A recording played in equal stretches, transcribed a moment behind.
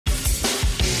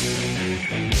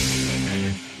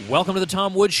Welcome to the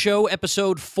Tom Woods Show,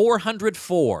 episode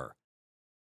 404.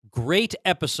 Great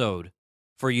episode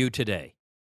for you today.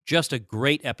 Just a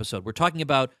great episode. We're talking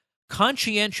about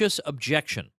conscientious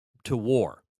objection to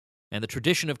war and the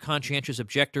tradition of conscientious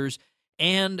objectors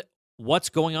and what's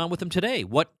going on with them today.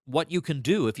 What you can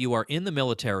do if you are in the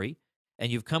military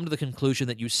and you've come to the conclusion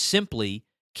that you simply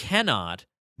cannot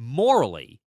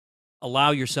morally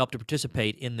allow yourself to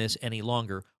participate in this any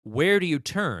longer. Where do you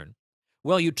turn?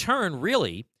 Well, you turn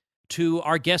really to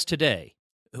our guest today,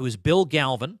 who is Bill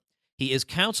Galvin. He is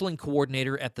counseling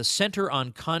coordinator at the Center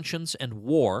on Conscience and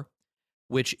War,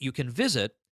 which you can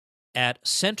visit at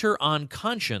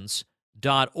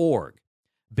centeronconscience.org.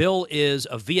 Bill is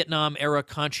a Vietnam-era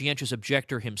conscientious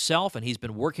objector himself, and he's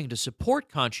been working to support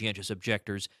conscientious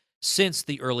objectors since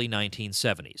the early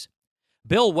 1970s.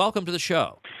 Bill, welcome to the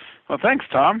show. Well, thanks,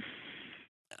 Tom.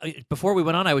 Before we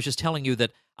went on, I was just telling you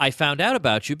that I found out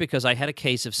about you because I had a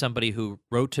case of somebody who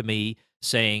wrote to me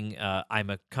saying I'm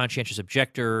a conscientious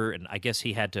objector, and I guess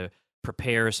he had to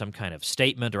prepare some kind of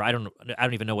statement, or I don't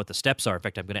even know what the steps are. In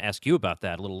fact, I'm going to ask you about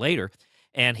that a little later.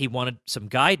 And he wanted some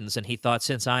guidance, and he thought,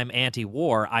 since I'm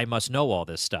anti-war, I must know all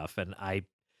this stuff, and I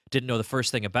didn't know the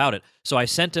first thing about it. So I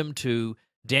sent him to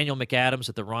Daniel McAdams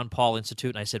at the Ron Paul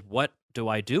Institute, and I said, what do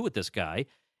I do with this guy?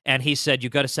 And he said,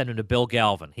 you've got to send him to Bill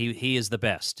Galvin. He is the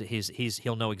best.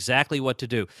 He'll know exactly what to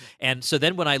do. And so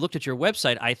then when I looked at your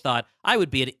website, I thought I would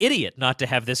be an idiot not to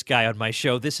have this guy on my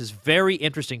show. This is very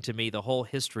interesting to me, the whole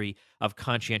history of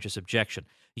conscientious objection.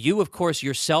 You, of course,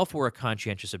 yourself were a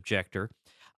conscientious objector.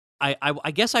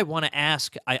 I guess I want to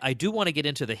ask, I do want to get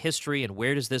into the history and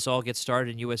where does this all get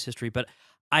started in U.S. history, but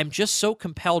I'm just so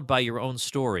compelled by your own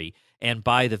story and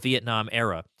by the Vietnam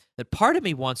era that part of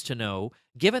me wants to know,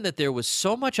 given that there was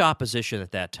so much opposition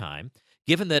at that time,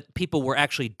 given that people were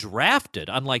actually drafted,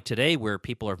 unlike today where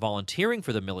people are volunteering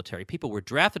for the military, people were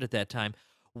drafted at that time,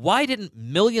 why didn't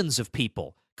millions of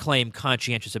people claim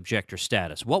conscientious objector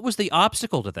status? What was the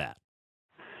obstacle to that?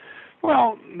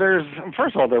 Well,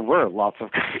 first of all, there were lots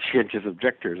of conscientious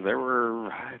objectors. There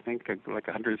were, I think, like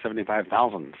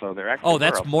 175,000. So there actually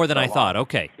that's more than I thought.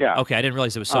 Okay. Yeah. Okay, I didn't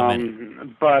realize there was so many.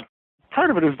 But part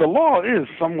of it is the law is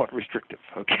somewhat restrictive,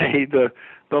 okay? The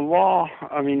law,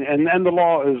 I mean, and the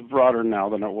law is broader now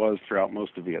than it was throughout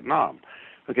most of Vietnam,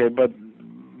 okay? But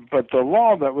the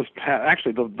law that was passed,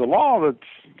 actually the law that's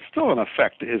still in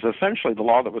effect is essentially the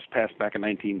law that was passed back in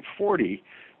 1940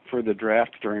 for the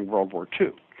draft during World War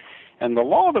II. And the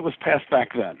law that was passed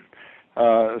back then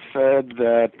said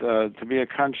that to be a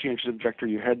conscientious objector,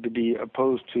 you had to be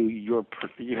opposed to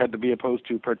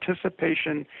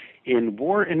participation in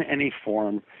war in any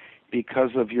form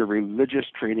because of your religious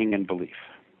training and belief.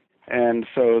 And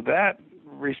so that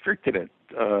restricted it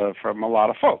from a lot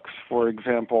of folks. For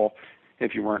example,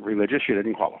 if you weren't religious, you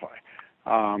didn't qualify.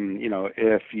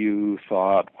 If you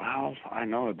thought, well, I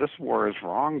know this war is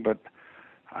wrong, but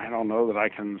I don't know that I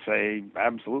can say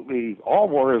absolutely all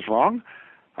war is wrong.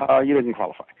 You didn't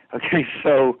qualify. Okay,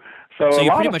 so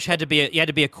you pretty much had to be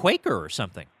a Quaker or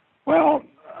something. Well,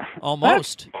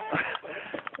 almost.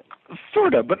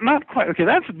 Sort of, but not quite. Okay,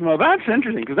 that's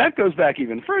interesting because that goes back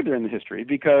even further in the history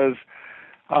because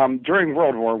during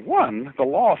World War I, the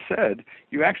law said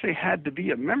you actually had to be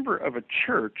a member of a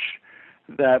church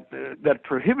that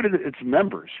prohibited its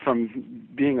members from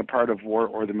being a part of war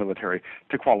or the military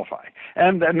to qualify.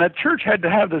 And that church had to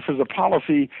have this as a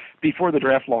policy before the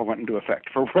draft law went into effect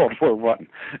for World War I.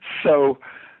 So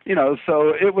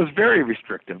it was very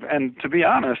restrictive. And to be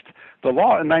honest, the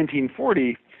law in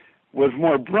 1940 was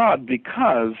more broad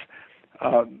because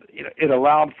it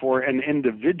allowed for an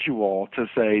individual to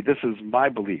say, this is my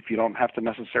belief. You don't have to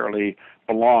necessarily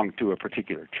belong to a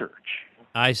particular church.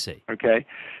 I see. Okay.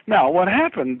 Now, what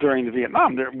happened during the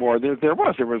Vietnam War? There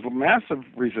was massive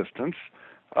resistance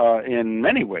in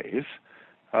many ways.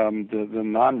 The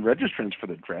non-registrants for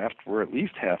the draft were at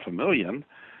least 500,000.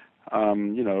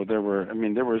 There were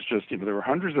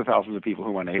hundreds of thousands of people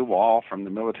who went AWOL from the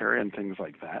military and things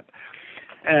like that.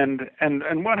 And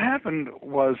what happened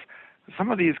was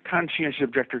some of these conscientious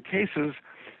objector cases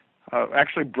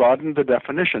actually broadened the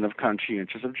definition of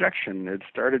conscientious objection. It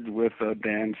started with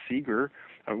Dan Seeger.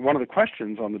 One of the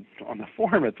questions on the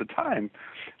forum at the time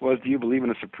was, do you believe in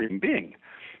a supreme being?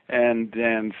 And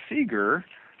Dan Seeger,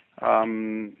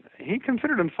 he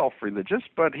considered himself religious,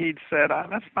 but he'd said,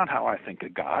 that's not how I think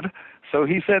of God. So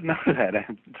he said no to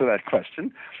that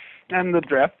question. And the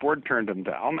draft board turned him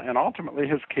down, and ultimately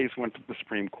his case went to the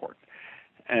Supreme Court.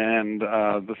 And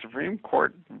the Supreme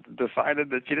Court decided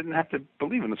that you didn't have to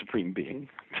believe in a supreme being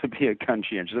to be a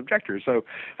conscientious objector.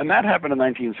 And that happened in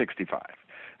 1965.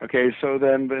 Okay, so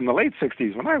then in the late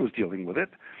 60s, when I was dealing with it,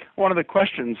 one of the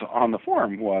questions on the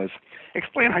forum was,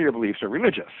 explain how your beliefs are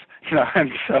religious.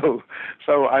 And so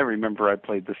I remember I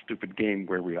played this stupid game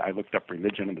where I looked up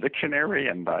religion in the dictionary,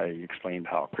 and I explained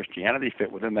how Christianity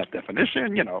fit within that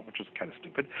definition, which was kind of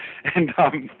stupid. And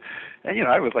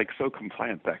I was like so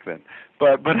compliant back then.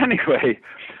 But anyway,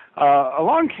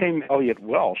 along came Elliot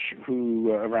Welsh,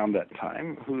 who around that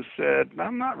time, who said,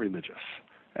 I'm not religious.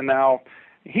 And now,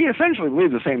 he essentially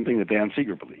believed the same thing that Dan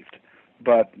Seeger believed.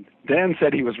 But Dan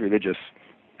said he was religious.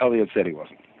 Elliot said he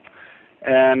wasn't.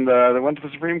 And they went to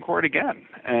the Supreme Court again.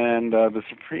 And the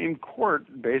Supreme Court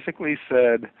basically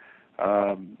said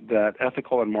that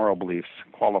ethical and moral beliefs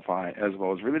qualify as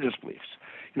well as religious beliefs.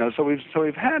 So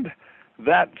we've had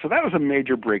that. So that was a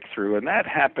major breakthrough, and that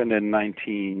happened in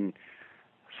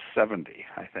 1970,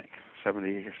 I think,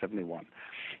 70 or 71.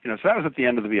 So that was at the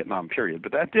end of the Vietnam period,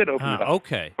 but that did open it up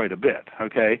quite a bit,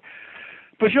 okay?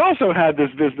 But you also had this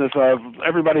business of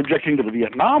everybody objecting to the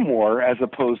Vietnam War as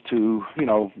opposed to,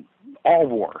 all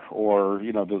war, or,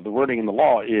 the wording in the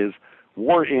law is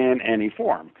war in any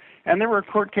form. And there were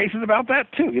court cases about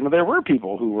that, too. There were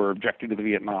people who were objecting to the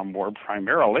Vietnam War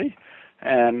primarily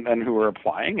and who were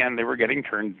applying, and they were getting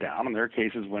turned down, and their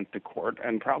cases went to court.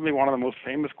 And probably one of the most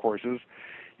famous courses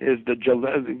is the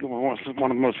Gillette, one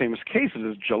of the most famous cases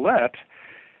is Gillette,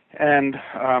 and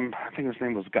I think his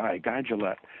name was Guy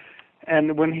Gillette.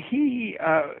 And when he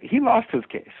lost his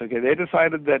case, okay, they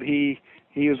decided that he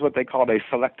was what they called a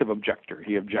selective objector.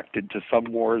 He objected to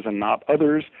some wars and not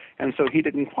others, and so he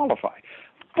didn't qualify.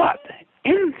 But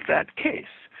in that case,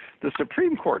 the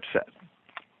Supreme Court said,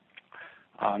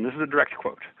 and this is a direct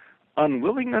quote,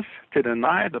 unwillingness to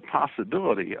deny the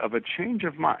possibility of a change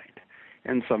of mind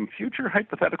in some future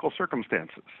hypothetical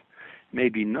circumstances may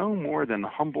be no more than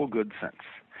humble good sense,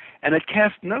 and it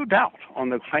casts no doubt on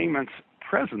the claimant's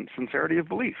present sincerity of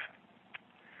belief.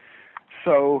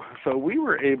 So we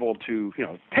were able to,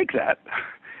 take that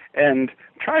and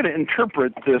try to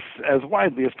interpret this as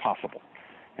widely as possible.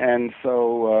 And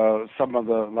so some of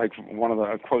the, like one of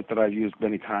the quote that I've used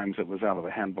many times, it was out of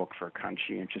the Handbook for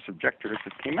Conscientious Objectors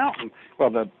that came out, and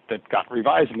that got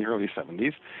revised in the early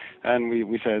 70s. And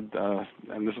we said,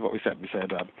 and this is what we said,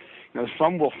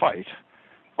 some will fight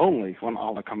only when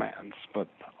Allah commands, but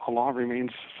Allah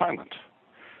remains silent.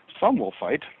 Some will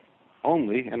fight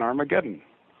only in Armageddon,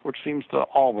 which seems to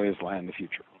always lie in the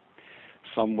future.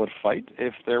 Some would fight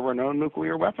if there were no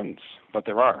nuclear weapons, but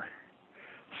there are.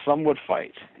 Some would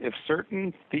fight if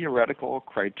certain theoretical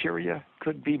criteria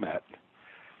could be met,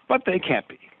 but they can't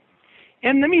be.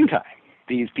 In the meantime,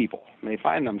 these people may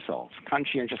find themselves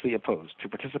conscientiously opposed to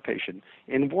participation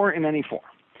in war in any form,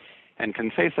 and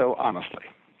can say so honestly.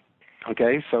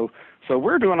 Okay, so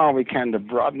we're doing all we can to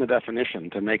broaden the definition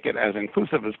to make it as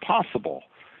inclusive as possible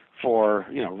for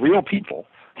real people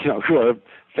who are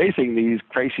facing these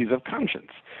crises of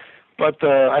conscience. But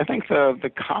I think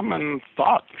the common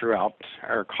thought throughout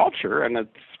our culture, and it's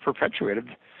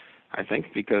perpetuated, I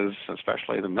think, because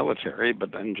especially the military,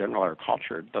 but in general our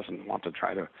culture doesn't want to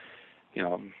try to,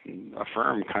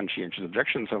 affirm conscientious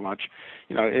objection so much,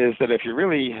 is that if you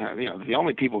really, the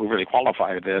only people who really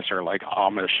qualify for this are like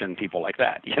Amish and people like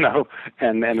that, and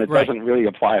it Right. doesn't really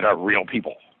apply to real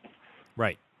people.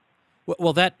 Right.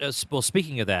 Well,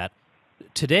 speaking of that,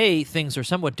 today things are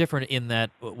somewhat different in that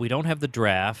we don't have the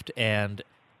draft, and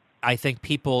I think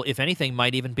people, if anything,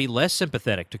 might even be less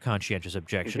sympathetic to conscientious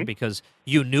objection because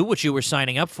you knew what you were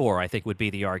signing up for, I think would be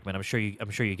the argument. I'm sure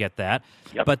you get that.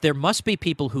 Yep. But there must be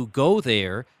people who go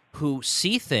there who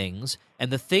see things, and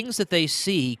the things that they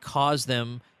see cause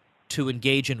them to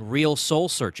engage in real soul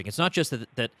searching. It's not just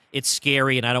that it's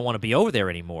scary and I don't want to be over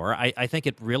there anymore. I think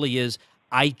it really is,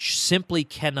 I simply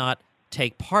cannot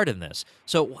take part in this.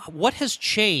 So what has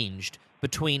changed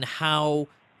between how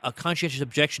conscientious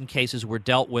objection cases were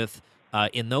dealt with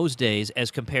in those days as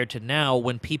compared to now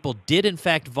when people did in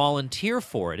fact volunteer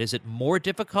for it? Is it more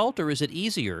difficult or is it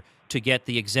easier to get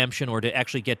the exemption or to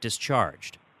actually get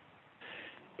discharged?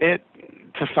 It,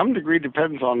 to some degree,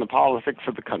 depends on the politics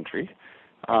of the country.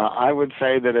 I would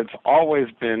say that it's always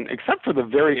been, except for the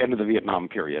very end of the Vietnam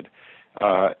period,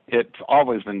 it's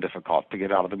always been difficult to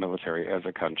get out of the military as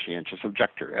a conscientious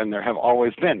objector, and there have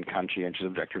always been conscientious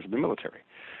objectors in the military.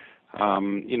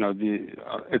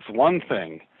 It's one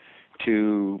thing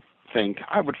to think,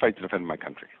 I would fight to defend my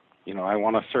country. I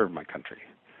want to serve my country.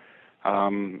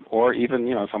 Or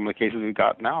even, some of the cases we've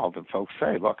got now that folks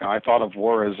say, look, I thought of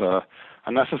war as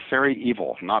a necessary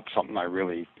evil, not something I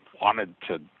really wanted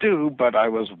to do, but I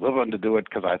was willing to do it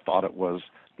because I thought it was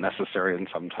necessary and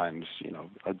sometimes,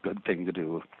 a good thing to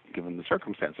do given the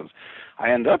circumstances.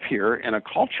 I end up here in a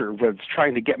culture that's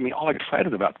trying to get me all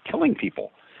excited about killing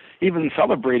people, even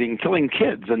celebrating killing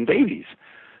kids and babies,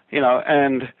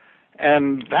 and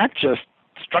that just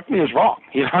struck me as wrong.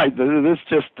 This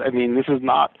is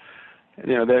not,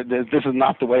 this is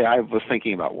not the way I was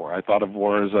thinking about war. I thought of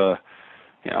war as a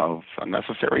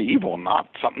necessary evil, not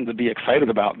something to be excited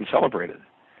about and celebrated.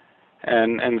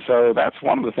 And so that's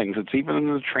one of the things. It's even in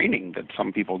the training that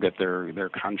some people get their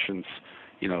conscience,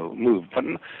 moved. But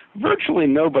virtually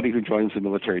nobody who joins the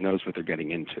military knows what they're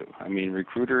getting into. I mean,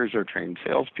 recruiters are trained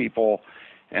salespeople,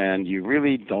 and you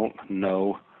really don't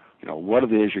know, what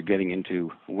it is you're getting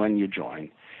into when you join.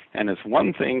 And it's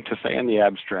one thing to say in the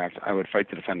abstract, I would fight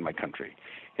to defend my country.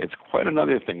 It's quite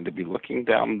another thing to be looking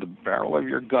down the barrel of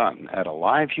your gun at a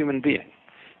live human being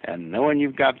and knowing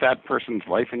you've got that person's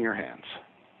life in your hands.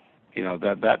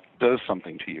 That does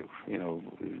something to you,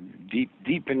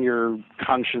 deep in your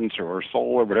conscience or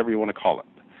soul or whatever you want to call it.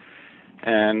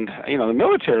 And, the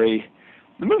military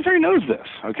knows this,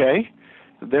 okay?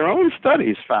 Their own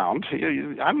studies found,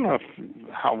 I don't know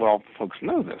how well folks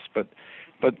know this, but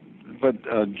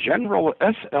General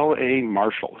S.L.A.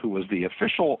 Marshall, who was the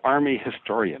official Army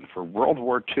historian for World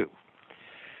War II,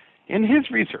 in his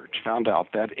research found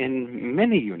out that in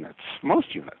many units,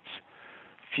 most units,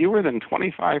 fewer than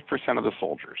 25% of the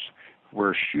soldiers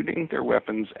were shooting their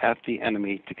weapons at the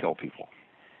enemy to kill people.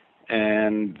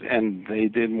 And they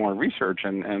did more research,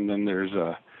 and then there's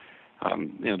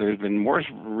there's been more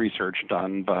research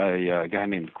done by a guy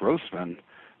named Grossman,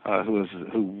 who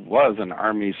was an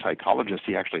Army psychologist.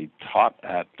 He actually taught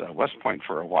at West Point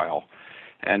for a while,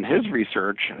 and his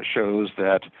research shows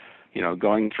that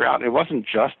going throughout, it wasn't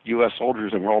just U.S.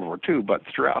 soldiers in World War II, but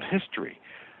throughout history,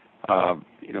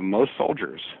 most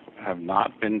soldiers have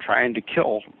not been trying to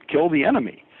kill the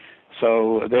enemy.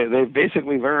 So they've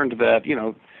basically learned that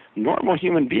normal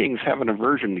human beings have an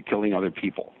aversion to killing other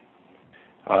people,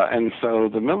 and so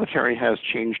the military has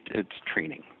changed its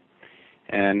training.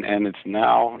 And it's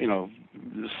now,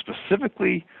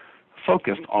 specifically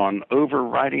focused on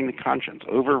overriding the conscience,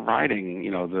 overriding,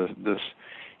 this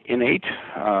innate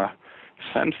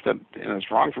sense that it's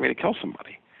wrong for me to kill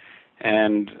somebody.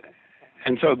 And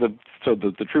so the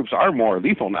troops are more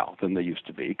lethal now than they used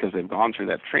to be because they've gone through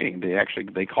that training.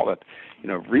 They call it,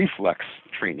 reflex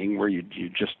training, where you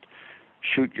just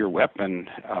shoot your weapon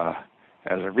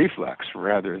as a reflex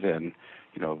rather than,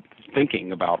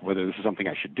 thinking about whether this is something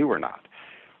I should do or not.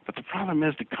 But the problem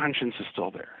is the conscience is still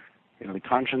there. The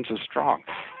conscience is strong.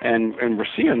 And we're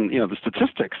seeing, the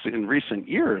statistics in recent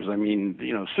years. I mean,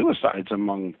 suicides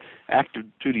among active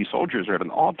duty soldiers are at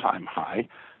an all-time high,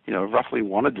 roughly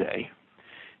one a day.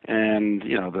 And,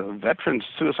 the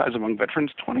suicides among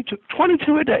veterans,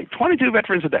 22 a day, 22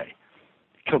 veterans a day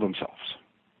kill themselves.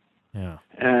 Yeah.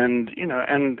 And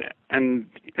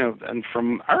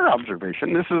from our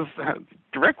observation, this is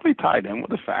directly tied in with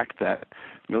the fact that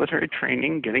military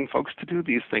training, getting folks to do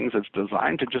these things, it's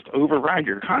designed to just override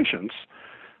your conscience.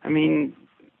 I mean,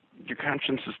 your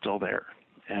conscience is still there,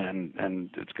 and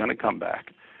it's going to come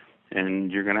back,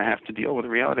 and you're going to have to deal with the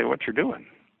reality of what you're doing.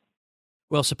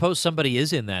 Well, suppose somebody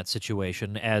is in that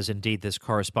situation, as indeed this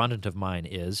correspondent of mine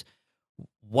is.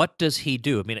 What does he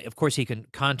do? I mean, of course, he can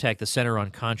contact the Center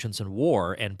on Conscience and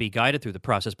War and be guided through the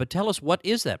process, but tell us, what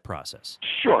is that process?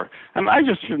 Sure. I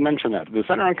just should mention that. The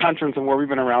Center on Conscience and War, we've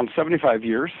been around 75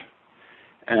 years,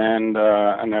 and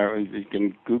you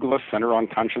can Google us,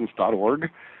 centeronconscience.org,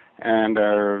 and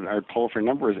our toll-free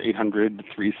number is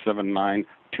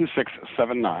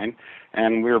 800-379-2679,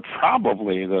 and we're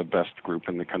probably the best group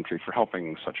in the country for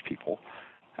helping such people.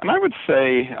 And I would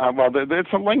say,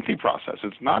 it's a lengthy process.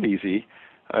 It's not easy.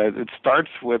 It starts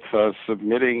with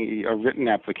submitting a written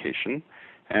application,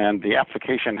 and the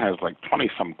application has like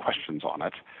 20-some questions on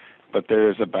it, but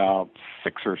there's about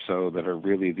 6 or so that are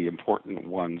really the important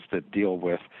ones that deal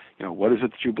with, what is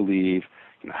it that you believe,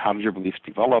 how do your beliefs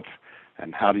develop,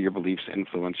 and how do your beliefs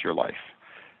influence your life?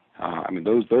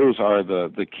 Those are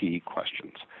the key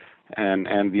questions. And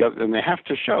they have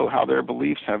to show how their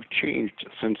beliefs have changed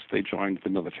since they joined the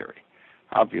military.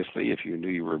 Obviously, if you knew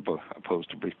you were opposed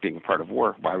to being a part of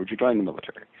war, why would you join the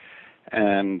military?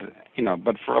 And,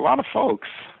 but for a lot of folks,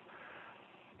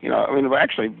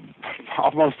 actually,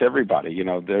 almost everybody,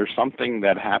 there's something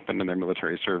that happened in their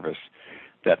military service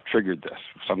that triggered this.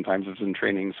 Sometimes it's in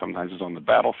training, sometimes it's on the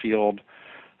battlefield.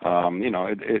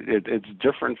 It's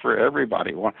different for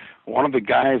everybody. One of the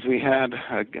guys we had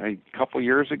a couple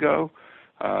years ago,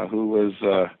 who was,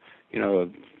 a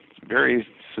very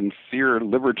sincere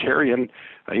libertarian,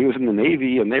 he was in the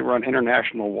Navy, and they were on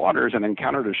international waters and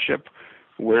encountered a ship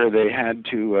where they had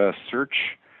to search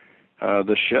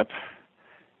the ship,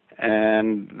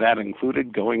 and that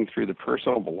included going through the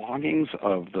personal belongings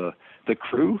of the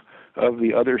crew of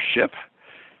the other ship.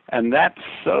 And that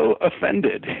so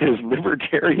offended his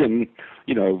libertarian,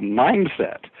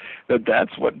 mindset that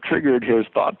that's what triggered his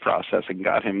thought process and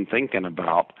got him thinking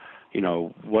about,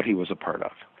 what he was a part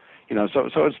of.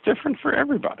 So it's different for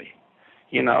everybody.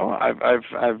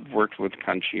 I've worked with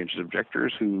conscientious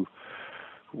objectors who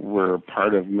were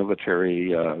part of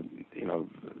military,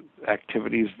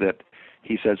 activities that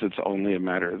he says it's only a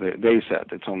matter. They said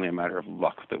it's only a matter of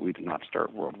luck that we did not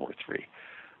start World War III.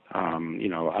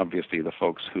 Obviously the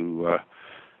folks who,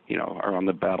 are on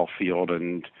the battlefield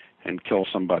and kill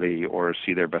somebody or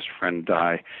see their best friend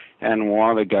die. And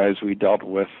one of the guys we dealt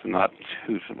with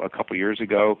a couple years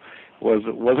ago was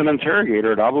an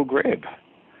interrogator at Abu Ghraib.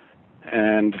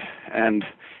 And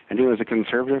he was a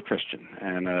conservative Christian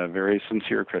and a very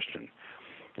sincere Christian.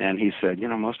 And he said,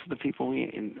 most of the people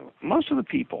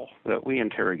that we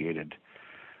interrogated,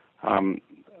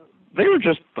 they were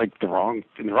just like in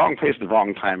the wrong place at the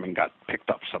wrong time and got picked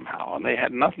up somehow. And they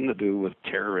had nothing to do with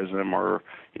terrorism or,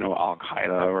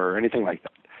 Al-Qaeda or anything like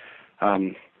that.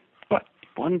 But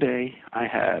one day I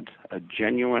had a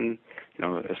genuine,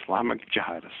 Islamic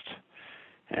jihadist.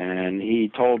 And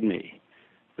he told me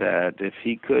that if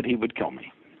he could, he would kill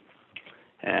me.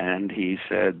 And he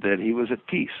said that he was at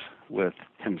peace with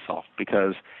himself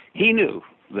because he knew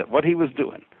that what he was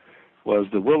doing was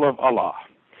the will of Allah.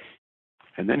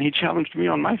 And then he challenged me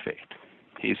on my faith.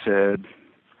 He said,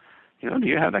 do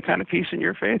you have that kind of peace in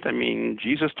your faith? I mean,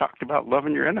 Jesus talked about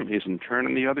loving your enemies and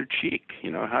turning the other cheek.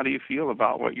 How do you feel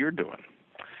about what you're doing?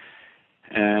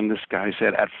 And this guy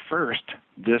said, at first,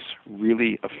 this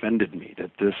really offended me,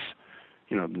 that this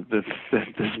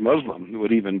Muslim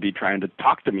would even be trying to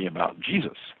talk to me about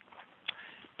Jesus.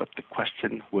 But the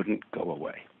question wouldn't go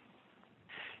away.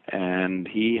 And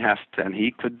he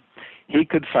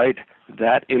could cite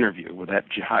that interview with that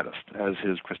jihadist as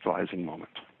his crystallizing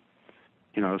moment.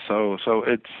 So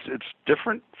it's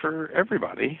different for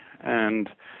everybody, and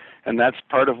that's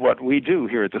part of what we do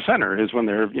here at the center is when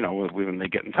when they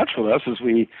get in touch with us is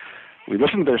we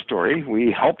listen to their story,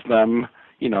 we help them,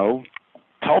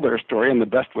 tell their story in the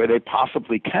best way they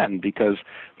possibly can, because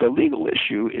the legal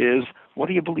issue is, what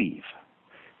do you believe?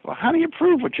 Well, how do you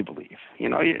prove what you believe?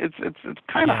 It's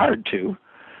kind of hard to,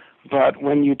 but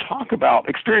when you talk about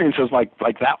experiences like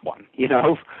that one,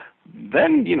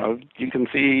 then you can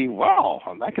see, wow,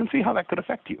 I can see how that could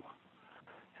affect you.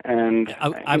 And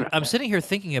I'm sitting here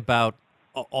thinking about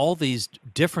all these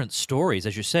different stories,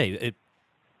 as you say.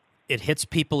 It hits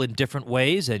people in different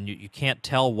ways, and you can't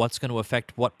tell what's going to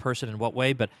affect what person in what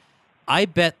way. But I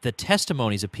bet the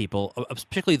testimonies of people,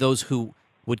 particularly those who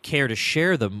would care to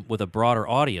share them with a broader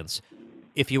audience,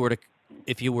 if you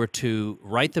were to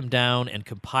write them down and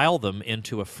compile them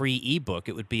into a free ebook,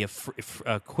 it would be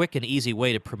a quick and easy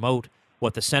way to promote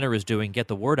what the center is doing, get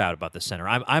the word out about the center.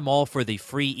 I'm all for the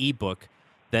free ebook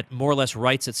that more or less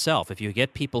writes itself. If you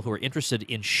get people who are interested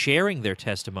in sharing their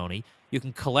testimony, you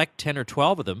can collect 10 or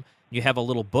 12 of them. You have a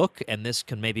little book, and this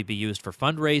can maybe be used for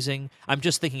fundraising. I'm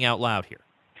just thinking out loud here.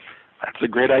 That's a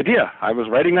great idea. I was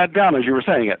writing that down as you were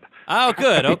saying it. Oh,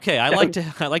 good. Okay, I like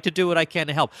to do what I can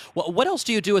to help. What else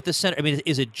do you do at the center? I mean,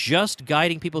 is it just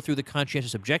guiding people through the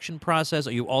conscientious objection process?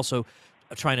 Are you also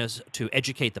trying to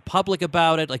educate the public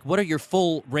about it? Like, what are your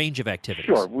full range of activities?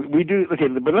 Sure, we do. Okay,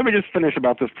 but let me just finish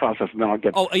about this process, and then I'll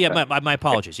get. Oh, yeah. My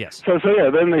apologies. Yes. So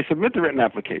then they submit the written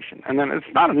application, and then it's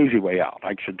not an easy way out,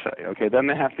 I should say. Okay, then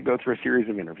they have to go through a series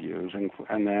of interviews,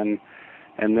 and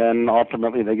then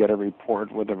ultimately they get a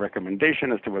report with a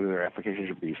recommendation as to whether their application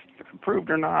should be approved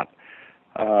or not.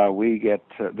 We get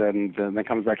then it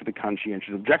comes back to the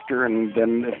conscientious objector, and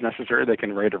then if necessary they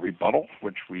can write a rebuttal,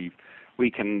 which we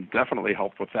can definitely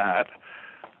help with that.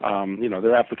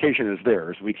 Their application is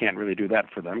theirs. We can't really do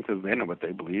that for them because they know what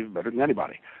they believe better than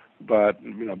anybody. But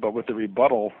with the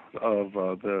rebuttal of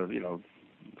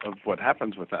of what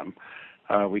happens with them,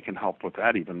 we can help with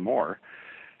that even more.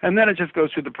 And then it just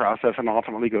goes through the process and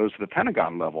ultimately goes to the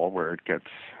Pentagon level where it gets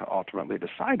ultimately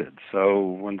decided. So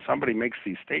when somebody makes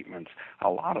these statements, a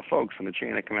lot of folks in the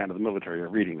chain of command of the military are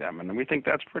reading them, and we think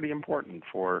that's pretty important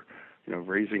for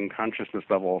raising consciousness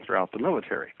level throughout the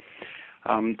military.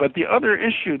 But the other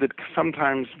issue that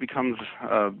sometimes becomes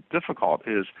difficult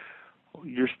is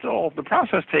the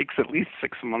process takes at least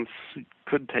 6 months,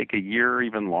 could take a year,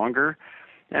 even longer,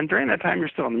 and during that time you're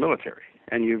still in the military.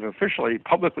 And you've officially,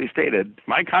 publicly stated,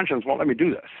 my conscience won't let me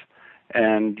do this.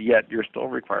 And yet you're still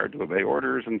required to obey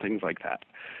orders and things like that.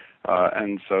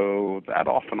 And so that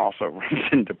often also runs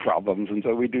into problems. And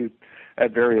so we do,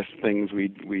 at various things,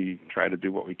 we try to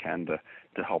do what we can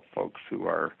to help folks who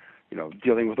are,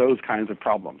 dealing with those kinds of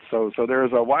problems. So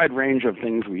there's a wide range of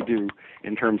things we do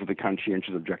in terms of the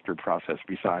conscientious objector process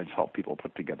besides help people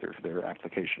put together their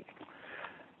application.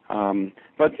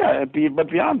 But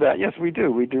beyond that, yes, we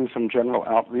do. We do some general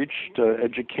outreach to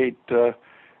educate the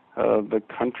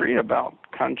country about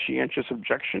conscientious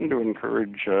objection, to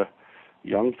encourage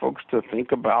young folks to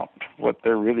think about what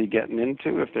they're really getting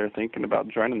into if they're thinking about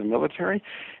joining the military.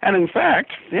 And in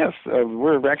fact, yes,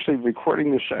 we're actually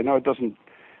recording this. I know it doesn't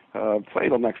play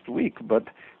till next week, but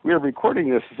we're recording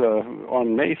this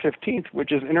on May 15th,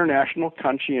 which is International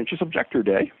Conscientious Objector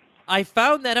Day. I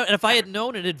found that out, and if I had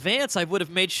known in advance, I would have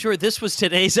made sure this was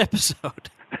today's episode.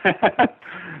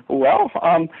 Well,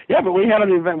 but we had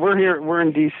an event. We're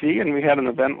in D.C., and we had an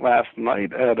event last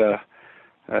night at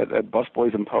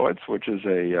Busboys and Poets, which is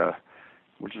a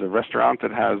restaurant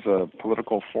that has a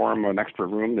political forum, an extra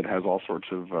room that has all sorts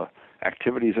of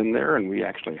activities in there, and we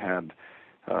actually had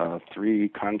 3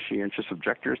 conscientious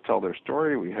objectors tell their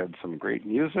story. We had some great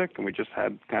music, and we just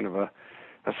had kind of a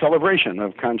celebration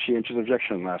of conscientious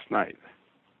objection last night.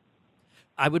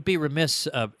 I would be remiss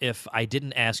if I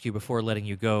didn't ask you before letting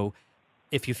you go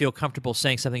if you feel comfortable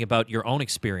saying something about your own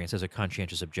experience as a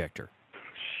conscientious objector.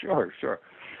 Sure.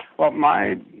 Well,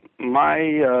 I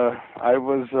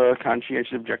was a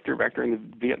conscientious objector back during the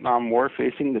Vietnam War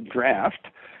facing the draft.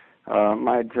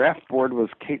 My draft board was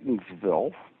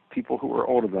Catonsville. People who are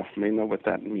old enough may know what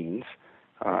that means.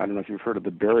 I don't know if you've heard of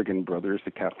the Berrigan brothers,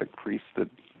 the Catholic priests that...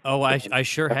 Oh, I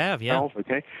sure have, yeah.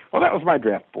 Okay. Well, that was my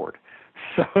draft board.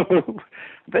 So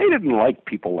they didn't like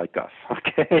people like us,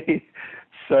 okay?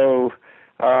 So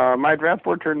my draft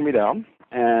board turned me down,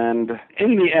 and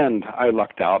in the end, I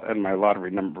lucked out, and my lottery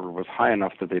number was high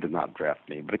enough that they did not draft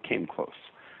me, but it came close.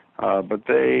 But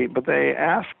they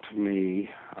asked me.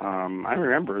 I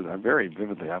remember that very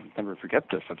vividly. I'll never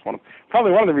forget this. That's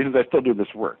probably one of the reasons I still do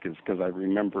this work, is because I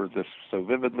remember this so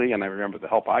vividly, and I remember the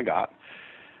help I got.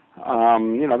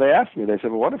 They asked me. They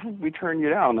said, "Well, what if we turn you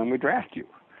down and we draft you?"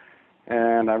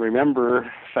 And I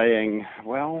remember saying,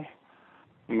 "Well,"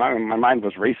 my mind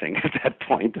was racing at that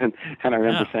point, and I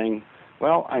remember saying,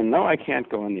 "Well, I know I can't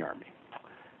go in the Army.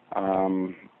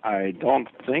 I don't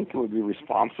think it would be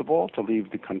responsible to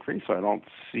leave the country, so I don't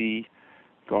see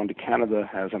going to Canada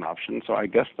as an option, so I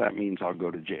guess that means I'll go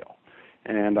to jail."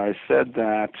 And I said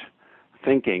that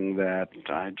thinking that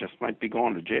I just might be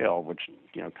going to jail, which,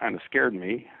 kind of scared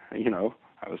me. I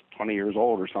was 20 years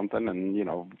old or something, and,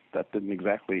 that didn't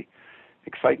exactly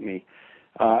excite me.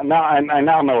 Now I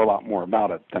now know a lot more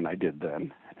about it than I did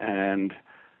then, and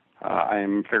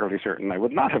I'm fairly certain I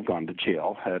would not have gone to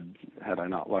jail had I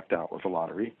not lucked out with the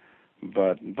lottery.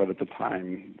 But at the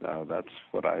time, that's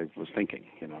what I was thinking.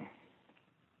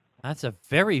 That's a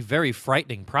very, very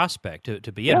frightening prospect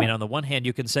to be in. Yeah. I mean, on the one hand,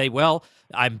 you can say, "Well,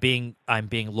 I'm being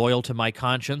loyal to my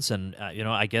conscience, and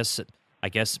I guess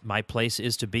my place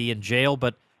is to be in jail."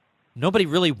 But nobody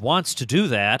really wants to do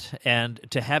that, and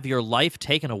to have your life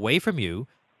taken away from you,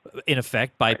 in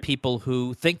effect, by people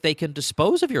who think they can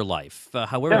dispose of your life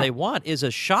however they want, is a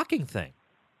shocking thing.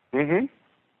 Mm-hmm.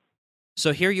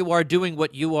 So here you are doing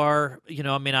what you are.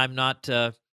 I'm not.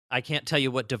 I can't tell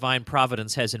you what divine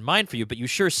providence has in mind for you, but you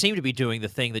sure seem to be doing the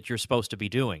thing that you're supposed to be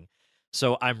doing.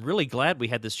 So I'm really glad we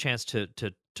had this chance to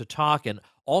talk. And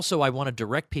also, I want to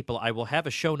direct people. I will have a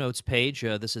show notes page.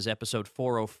 This is episode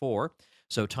 404.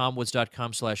 So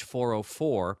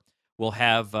tomwoods.com/404 will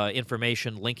have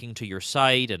information linking to your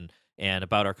site and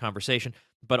about our conversation.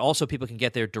 But also, people can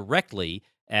get there directly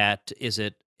at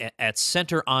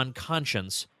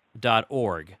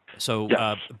centeronconscience.org. So,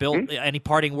 Yes. Bill, any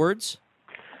parting words?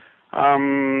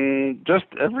 Just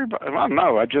everybody. Well,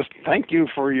 no. I just thank you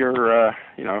for your,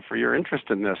 for your interest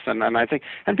in this, and I think,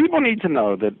 and people need to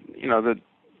know that, that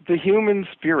the human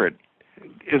spirit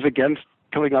is against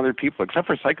killing other people, except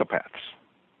for psychopaths,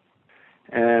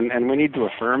 and we need to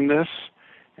affirm this,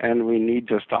 and we need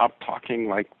to stop talking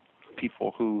like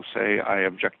people who say I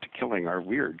object to killing are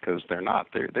weird, because they're not.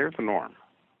 They're the norm.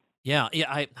 Yeah.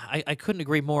 I couldn't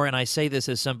agree more, and I say this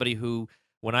as somebody who,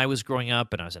 when I was growing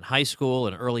up and I was in high school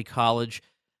and early college,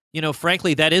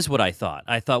 frankly, that is what I thought.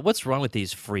 I thought, what's wrong with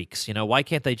these freaks? Why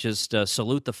can't they just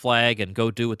salute the flag and go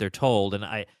do what they're told?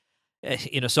 And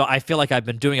so I feel like I've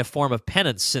been doing a form of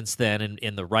penance since then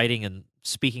in the writing and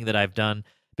speaking that I've done,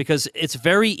 because it's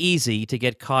very easy to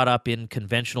get caught up in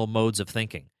conventional modes of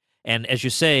thinking. And as you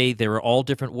say, there are all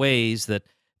different ways that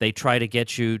they try to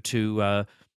get you to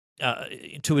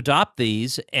adopt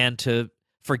these and to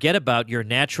forget about your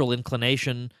natural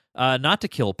inclination not to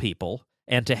kill people,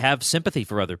 and to have sympathy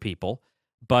for other people.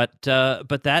 But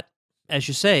that, as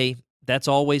you say, that's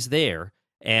always there.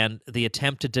 And the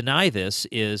attempt to deny this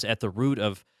is at the root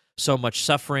of so much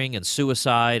suffering and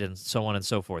suicide and so on and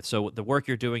so forth. So the work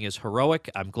you're doing is heroic.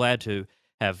 I'm glad to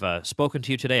have spoken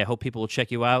to you today. I hope people will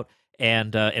check you out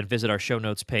and visit our show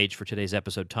notes page for today's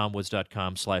episode,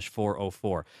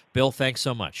 tomwoods.com/404. Bill, thanks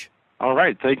so much. All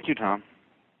right. Thank you, Tom.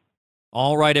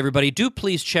 All right, everybody. Do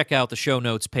please check out the show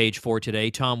notes page for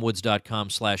today,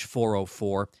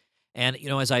 tomwoods.com/404. And,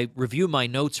 as I review my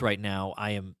notes right now,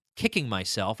 I am kicking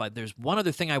myself. There's one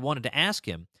other thing I wanted to ask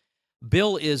him.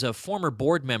 Bill is a former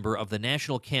board member of the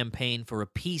National Campaign for a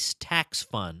Peace Tax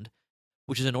Fund,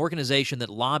 which is an organization that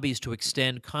lobbies to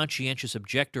extend conscientious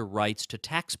objector rights to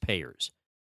taxpayers.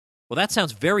 Well, that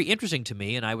sounds very interesting to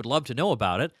me, and I would love to know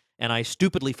about it, and I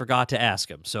stupidly forgot to ask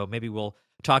him, so maybe we'll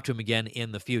talk to him again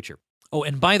in the future. Oh,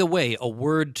 and by the way, a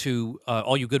word to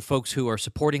all you good folks who are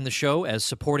supporting the show as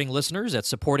supporting listeners at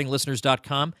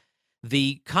supportinglisteners.com.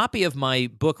 The copy of my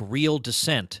book, Real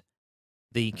Dissent,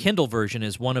 the Kindle version,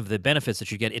 is one of the benefits that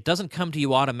you get. It doesn't come to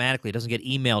you automatically. It doesn't get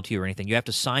emailed to you or anything. You have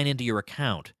to sign into your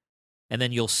account, and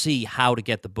then you'll see how to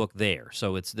get the book there.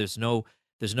 So there's no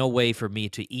way for me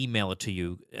to email it to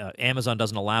you. Amazon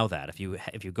doesn't allow that. If you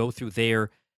go through their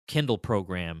Kindle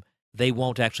program, they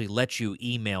won't actually let you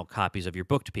email copies of your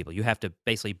book to people. You have to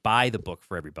basically buy the book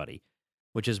for everybody,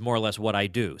 which is more or less what I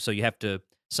do. So you have to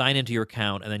sign into your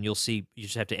account, and then you'll see you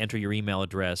just have to enter your email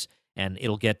address, and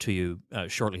it'll get to you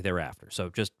shortly thereafter. So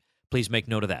just please make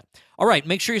note of that. All right,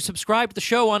 make sure you subscribe to the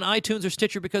show on iTunes or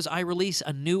Stitcher because I release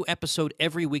a new episode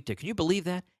every weekday. Can you believe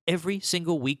that? Every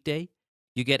single weekday?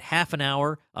 You get half an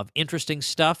hour of interesting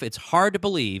stuff. It's hard to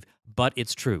believe, but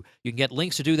it's true. You can get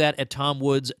links to do that at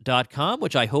tomwoods.com,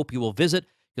 which I hope you will visit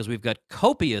because we've got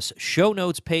copious show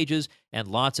notes pages and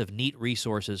lots of neat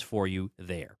resources for you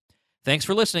there. Thanks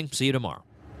for listening. See you tomorrow.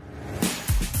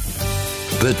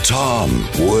 The Tom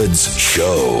Woods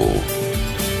Show.